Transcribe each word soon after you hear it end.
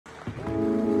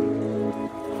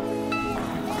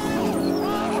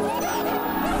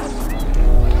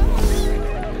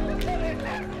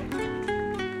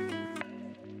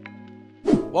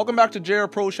Welcome back to JR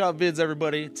Pro Shop Vids,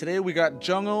 everybody. Today we got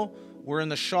Jungo. We're in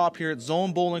the shop here at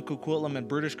Zone Bowling Coquitlam in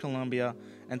British Columbia,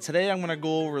 and today I'm going to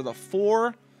go over the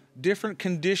 4 different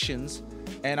conditions,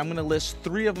 and I'm going to list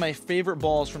 3 of my favorite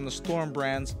balls from the Storm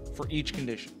brands for each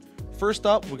condition. First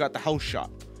up, we got the house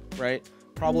shot, right?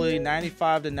 Probably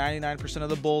 95 to 99% of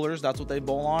the bowlers, that's what they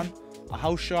bowl on. A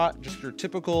house shot, just your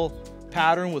typical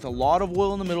pattern with a lot of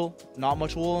oil in the middle, not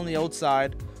much oil on the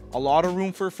outside, a lot of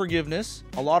room for forgiveness,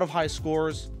 a lot of high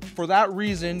scores. For that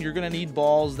reason, you're gonna need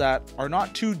balls that are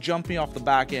not too jumpy off the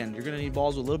back end. You're gonna need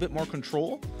balls with a little bit more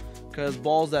control, because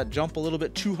balls that jump a little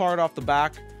bit too hard off the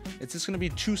back, it's just gonna be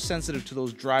too sensitive to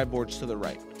those dry boards to the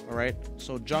right, all right?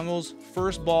 So Jungo's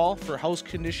first ball for house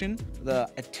condition, the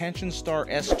Attention Star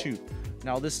S2.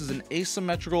 Now this is an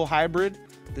asymmetrical hybrid.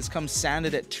 This comes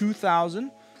sanded at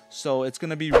 2000. So it's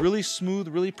going to be really smooth,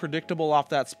 really predictable off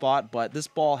that spot, but this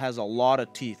ball has a lot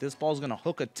of teeth. This ball is going to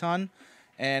hook a ton,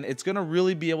 and it's going to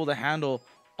really be able to handle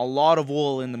a lot of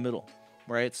oil in the middle,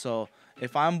 right? So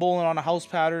if I'm bowling on a house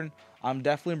pattern, I'm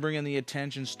definitely bringing the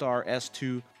Attention Star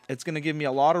S2. It's going to give me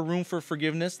a lot of room for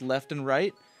forgiveness left and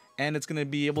right, and it's going to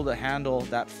be able to handle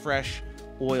that fresh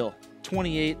oil,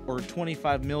 28 or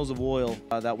 25 mils of oil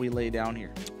that we lay down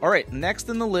here. All right, next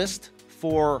in the list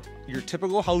for your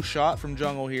typical house shot from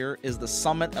Jungo here is the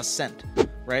Summit Ascent,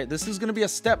 right? This is going to be a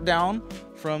step down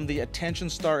from the Attention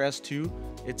Star S2.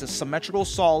 It's a symmetrical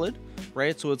solid,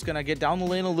 right? So it's going to get down the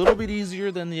lane a little bit easier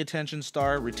than the Attention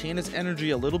Star, retain its energy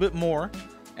a little bit more,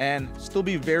 and still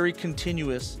be very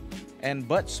continuous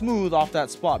but smooth off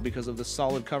that spot because of the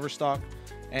solid cover stock.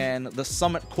 And the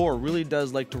Summit core really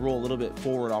does like to roll a little bit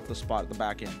forward off the spot at the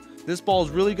back end. This ball is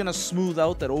really going to smooth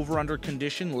out that over-under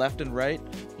condition left and right.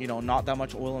 You know, not that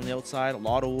much oil on the outside, a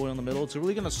lot of oil in the middle. It's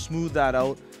really going to smooth that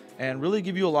out and really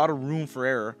give you a lot of room for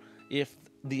error if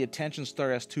the Attention Star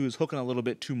S2 is hooking a little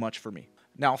bit too much for me.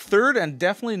 Now, third and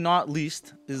definitely not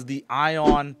least is the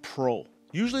Ion Pro.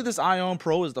 Usually this Ion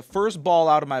Pro is the first ball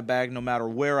out of my bag no matter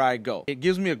where I go. It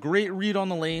gives me a great read on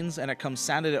the lanes, and it comes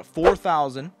sanded at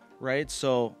 4000. Right,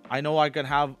 so I know I could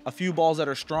have a few balls that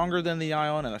are stronger than the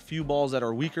Ion and a few balls that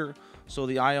are weaker. So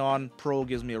the Ion Pro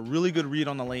gives me a really good read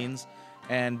on the lanes,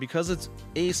 and because it's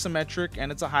asymmetric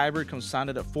and it's a hybrid, comes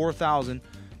sanded at 4000,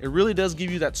 it really does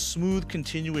give you that smooth,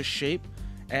 continuous shape,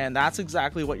 and that's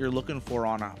exactly what you're looking for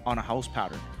on a house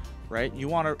pattern, right? You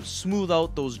want to smooth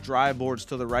out those dry boards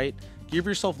to the right, give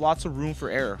yourself lots of room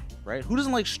for error, right? Who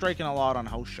doesn't like striking a lot on a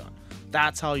house shot?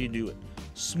 That's how you do it.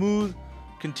 Smooth,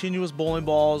 continuous bowling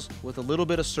balls with a little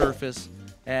bit of surface,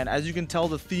 and as you can tell,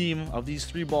 the theme of these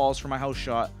 3 balls for my house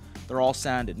shot, they're all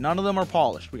sanded. None of them are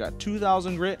polished. We got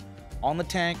 2000 grit on the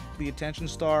tank, the Attention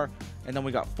Star, and then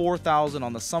we got 4000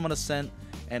 on the Summit Ascent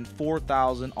and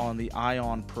 4000 on the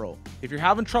Ion Pro. If you're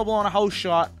having trouble on a house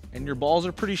shot and your balls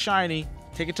are pretty shiny,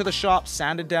 take it to the shop,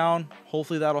 sand it down.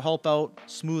 Hopefully that'll help out,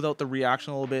 smooth out the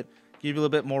reaction a little bit, give you a little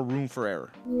bit more room for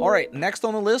error. All right, next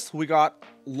on the list, we got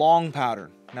long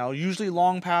pattern. Now, usually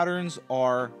long patterns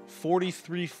are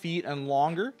 43 feet and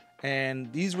longer,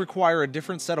 and these require a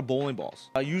different set of bowling balls.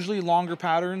 Usually longer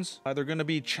patterns, they're gonna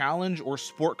be challenge or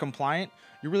sport compliant.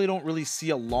 You really don't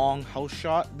see a long house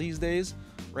shot these days,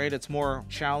 right? It's more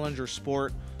challenge or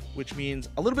sport, which means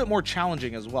a little bit more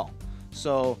challenging as well.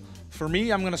 So for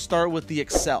me, I'm gonna start with the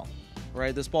Excel,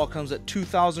 right? This ball comes at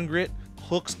 2000 grit,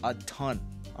 hooks a ton,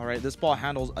 all right? This ball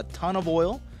handles a ton of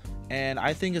oil, and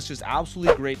I think it's just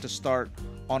absolutely great to start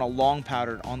on a long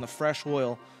pattern on the fresh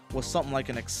oil with something like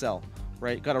an Excel,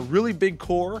 right? Got a really big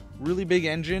core, really big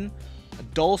engine, a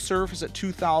dull surface at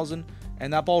 2000,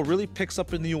 and that ball really picks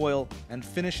up in the oil and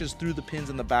finishes through the pins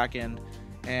in the back end.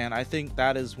 And I think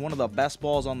that is one of the best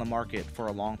balls on the market for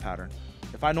a long pattern.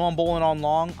 If I know I'm bowling on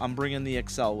long, I'm bringing the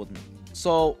Excel with me.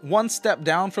 So one step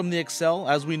down from the Excel,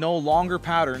 as we know, longer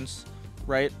patterns,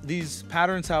 right? These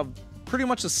patterns have pretty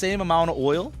much the same amount of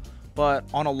oil, but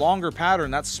on a longer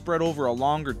pattern, that's spread over a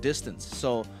longer distance.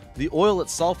 So the oil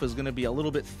itself is going to be a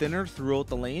little bit thinner throughout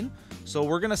the lane. So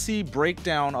we're going to see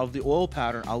breakdown of the oil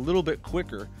pattern a little bit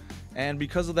quicker. And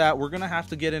because of that, we're going to have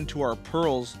to get into our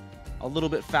pearls a little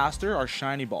bit faster, our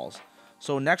shiny balls.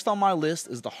 So next on my list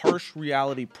is the Harsh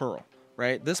Reality Pearl,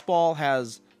 right? This ball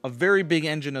has a very big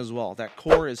engine as well. That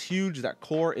core is huge, that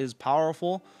core is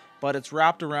powerful, but it's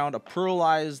wrapped around a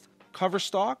pearlized cover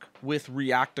stock with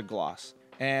Reactagloss.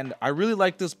 And I really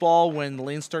like this ball when the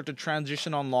lanes start to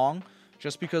transition on long,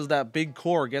 just because that big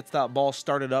core gets that ball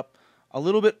started up a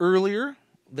little bit earlier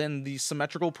than the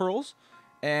symmetrical pearls,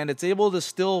 and it's able to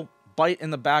still bite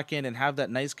in the back end and have that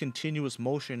nice continuous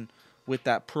motion with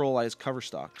that pearlized cover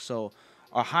stock. So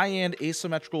a high-end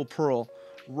asymmetrical pearl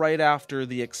right after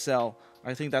the Excel,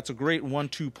 I think that's a great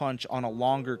 1-2 punch on a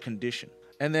longer condition.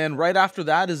 And then right after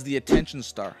that is the Attention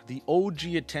Star, the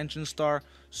OG Attention Star,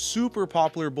 super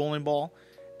popular bowling ball.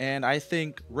 And I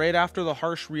think right after the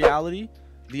Harsh Reality,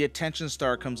 the Attention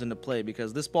Star comes into play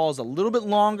because this ball is a little bit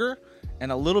longer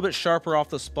and a little bit sharper off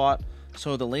the spot.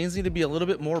 So the lanes need to be a little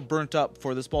bit more burnt up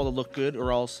for this ball to look good,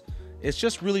 or else it's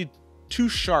just really too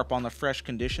sharp on the fresh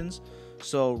conditions.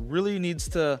 So really needs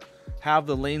to have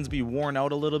the lanes be worn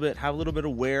out a little bit, have a little bit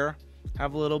of wear,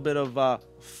 have a little bit of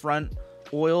front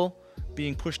oil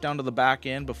being pushed down to the back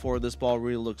end before this ball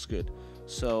really looks good.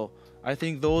 So I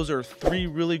think those are 3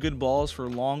 really good balls for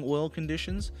long oil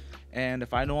conditions. And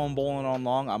if I know I'm bowling on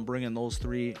long, I'm bringing those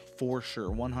 3 for sure,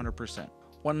 100%.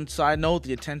 One side note,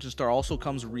 the Attention Star also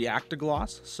comes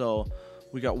React-A-Gloss. So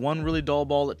we got 1 really dull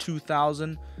ball at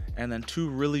 2000 and then 2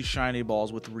 really shiny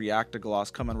balls with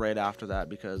React-A-Gloss coming right after that,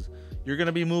 because you're going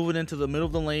to be moving into the middle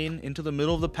of the lane, into the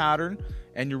middle of the pattern,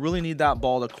 and you really need that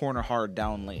ball to corner hard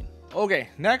down lane. Okay,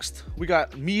 next we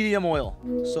got medium oil.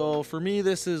 So for me,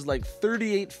 this is like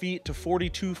 38 feet to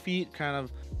 42 feet, kind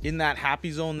of in that happy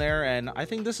zone there. And I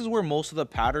think this is where most of the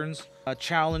patterns,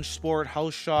 challenge sport,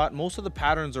 house shot, most of the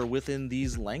patterns are within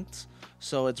these lengths.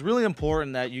 So it's really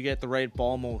important that you get the right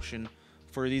ball motion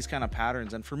for these kind of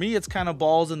patterns. And for me, it's kind of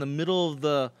balls in the middle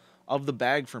of the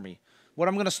bag for me. What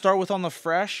I'm going to start with on the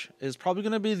fresh is probably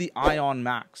going to be the Ion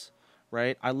Max,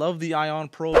 right? I love the Ion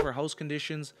Pro for house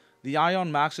conditions. The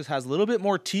Ion Max just has a little bit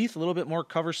more teeth, a little bit more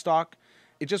cover stock.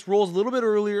 It just rolls a little bit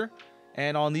earlier.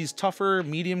 And on these tougher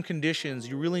medium conditions,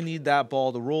 you really need that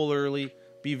ball to roll early,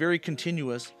 be very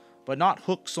continuous, but not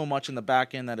hook so much in the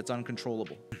back end that it's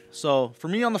uncontrollable. So for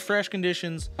me on the fresh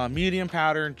conditions, medium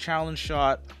pattern, challenge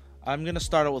shot, I'm going to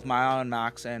start out with my Ion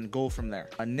Max and go from there.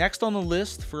 Next on the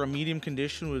list for a medium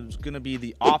condition was going to be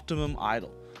the Optimum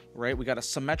Idle, right? We got a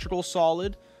symmetrical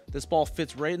solid. This ball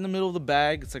fits right in the middle of the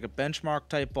bag. It's like a benchmark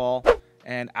type ball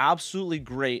and absolutely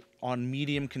great on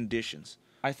medium conditions.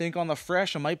 I think on the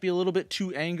fresh, it might be a little bit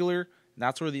too angular.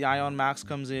 That's where the Ion Max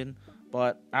comes in.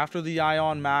 But after the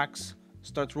Ion Max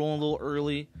starts rolling a little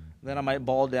early, then I might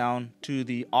ball down to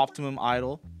the Optimum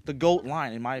Idle. The GOAT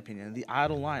line, in my opinion. The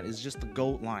Idle line is just the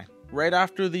GOAT line. Right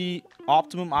after the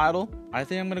Optimum Idle, I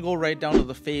think I'm going to go right down to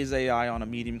the Phase AI on a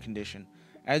medium condition.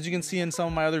 As you can see in some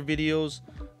of my other videos,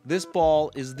 this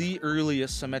ball is the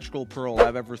earliest symmetrical pearl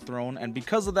I've ever thrown, and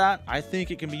because of that, I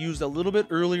think it can be used a little bit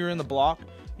earlier in the block.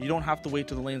 You don't have to wait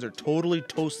till the lanes are totally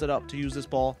toasted up to use this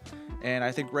ball, and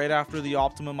I think right after the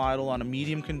Optimum Idle on a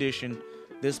medium condition,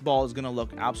 this ball is going to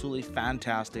look absolutely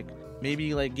fantastic.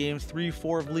 Maybe like game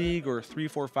 3-4 of league or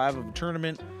 3-4-5 of a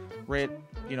tournament, right?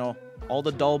 You know, all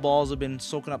the dull balls have been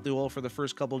soaking up the oil for the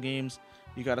first couple games.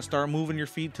 You got to start moving your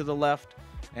feet to the left,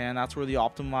 and that's where the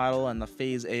Optimum Idle and the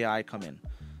Phase AI come in.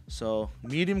 So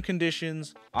medium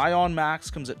conditions, Ion Max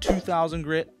comes at 2000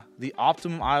 grit. The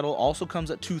Optimum Idle also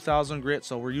comes at 2000 grit,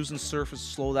 so we're using surface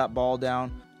to slow that ball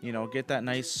down, you know, get that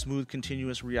nice smooth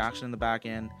continuous reaction in the back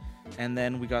end. And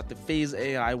then we got the Phase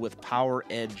AI with Power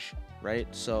Edge, right?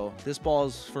 So this ball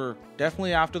is for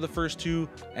definitely after the first 2,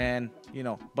 and you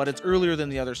know, but it's earlier than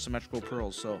the other symmetrical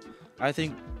pearls. So I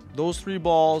think those 3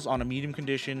 balls on a medium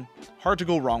condition, hard to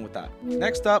go wrong with that.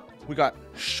 Next up, we got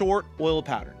short oil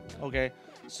pattern. Okay,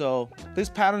 so these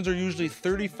patterns are usually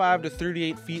 35 to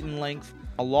 38 feet in length.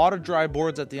 A lot of dry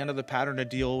boards at the end of the pattern to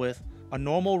deal with. A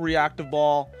normal reactive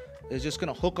ball is just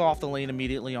going to hook off the lane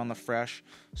immediately on the fresh.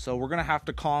 So we're going to have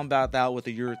to combat that with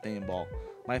a urethane ball.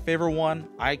 My favorite one,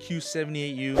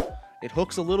 IQ78U. It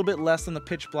hooks a little bit less than the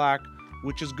pitch black,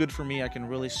 which is good for me. I can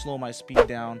really slow my speed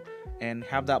down and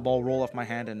have that ball roll off my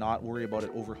hand and not worry about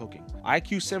it overhooking.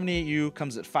 IQ78U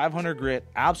comes at 500 grit,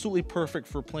 absolutely perfect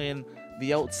for playing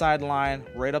the outside line,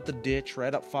 right up the ditch,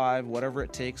 right up 5, whatever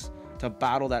it takes to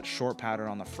battle that short pattern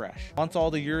on the fresh. Once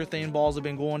all the urethane balls have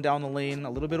been going down the lane, a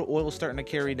little bit of oil starting to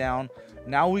carry down,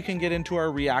 now we can get into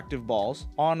our reactive balls.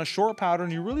 On a short pattern,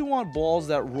 you really want balls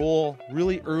that roll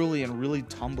really early and really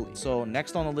tumbly. So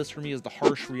next on the list for me is the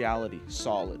Harsh Reality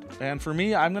Solid. And for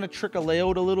me, I'm gonna trick a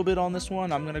layout a little bit on this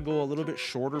one. I'm gonna go a little bit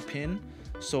shorter pin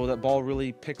so that ball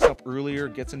really picks up earlier,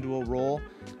 gets into a roll,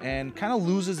 and kind of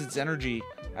loses its energy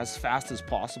as fast as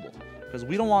possible. Because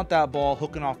we don't want that ball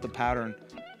hooking off the pattern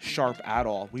sharp at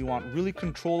all. We want really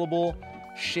controllable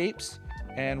shapes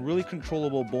and really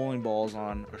controllable bowling balls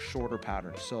on a shorter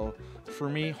pattern. So for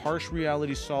me, Harsh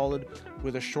Reality Solid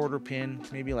with a shorter pin,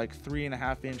 maybe like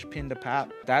 3.5 inch pin to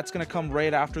pat. That's gonna come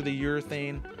right after the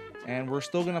urethane, and we're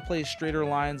still gonna play straighter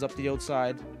lines up the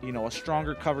outside. You know, a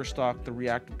stronger cover stock, the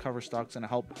reactive cover stock's gonna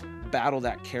help battle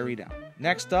that carry down.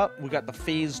 Next up, we got the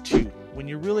Phase 2. When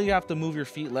you really have to move your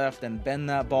feet left and bend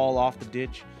that ball off the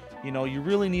ditch, You know, you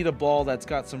really need a ball that's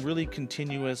got some really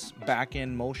continuous back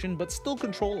end motion, but still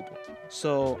controllable.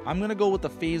 So I'm going to go with the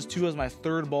Phase 2 as my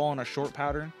third ball in a short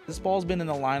pattern. This ball's been in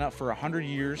the lineup for 100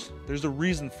 years. There's a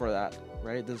reason for that,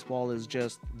 right? This ball is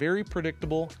just very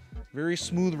predictable, very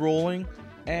smooth rolling,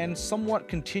 and somewhat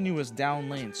continuous down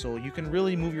lane. So you can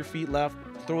really move your feet left,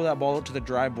 throw that ball out to the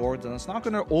dry boards, and it's not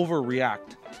going to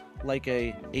overreact like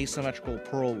a asymmetrical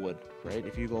pearl would, right?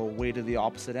 If you go way to the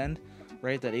opposite end,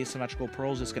 right, that asymmetrical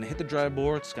pearl is just going to hit the dry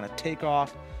board, it's going to take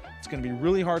off, it's going to be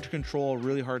really hard to control,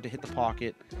 really hard to hit the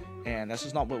pocket, and that's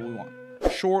just not what we want.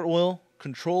 Short wheel,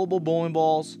 controllable bowling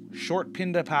balls, short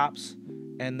pin to paps,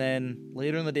 and then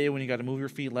later in the day when you got to move your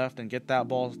feet left and get that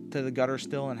ball to the gutter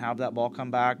still and have that ball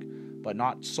come back, but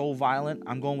not so violent,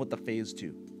 I'm going with the Phase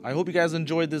 2. I hope you guys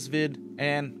enjoyed this vid,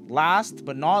 and last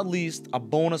but not least, a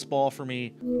bonus ball for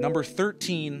me. Number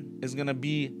 13 is going to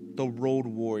be the Road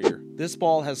Warrior. This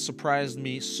ball has surprised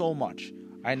me so much.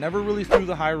 I never really threw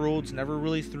the high roads, never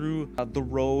really threw the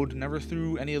road, never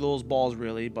threw any of those balls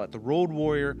really, but the Road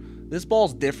Warrior, this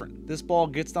ball's different. This ball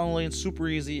gets down the lane super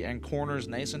easy and corners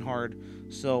nice and hard.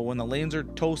 So when the lanes are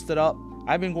toasted up,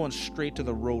 I've been going straight to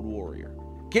the Road Warrior.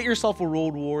 Get yourself a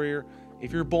Road Warrior.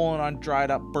 If you're bowling on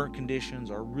dried up, burnt conditions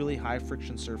or really high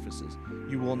friction surfaces,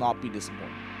 you will not be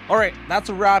disappointed. Alright, that's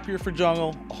a wrap here for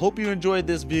Jungo. I hope you enjoyed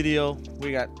this video.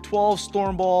 We got 12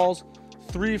 storm balls,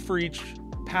 3 for each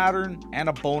pattern, and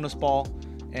a bonus ball.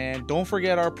 And don't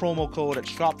forget our promo code at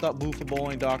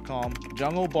shop.bluefobowling.com.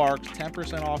 Jungo Barks,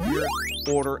 10% off your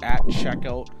order at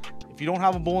checkout. If you don't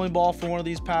have a bowling ball for one of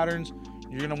these patterns,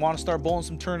 you're going to want to start bowling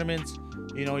some tournaments.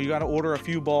 You know, you got to order a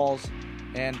few balls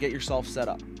and get yourself set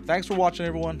up. Thanks for watching,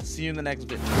 everyone. See you in the next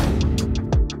video.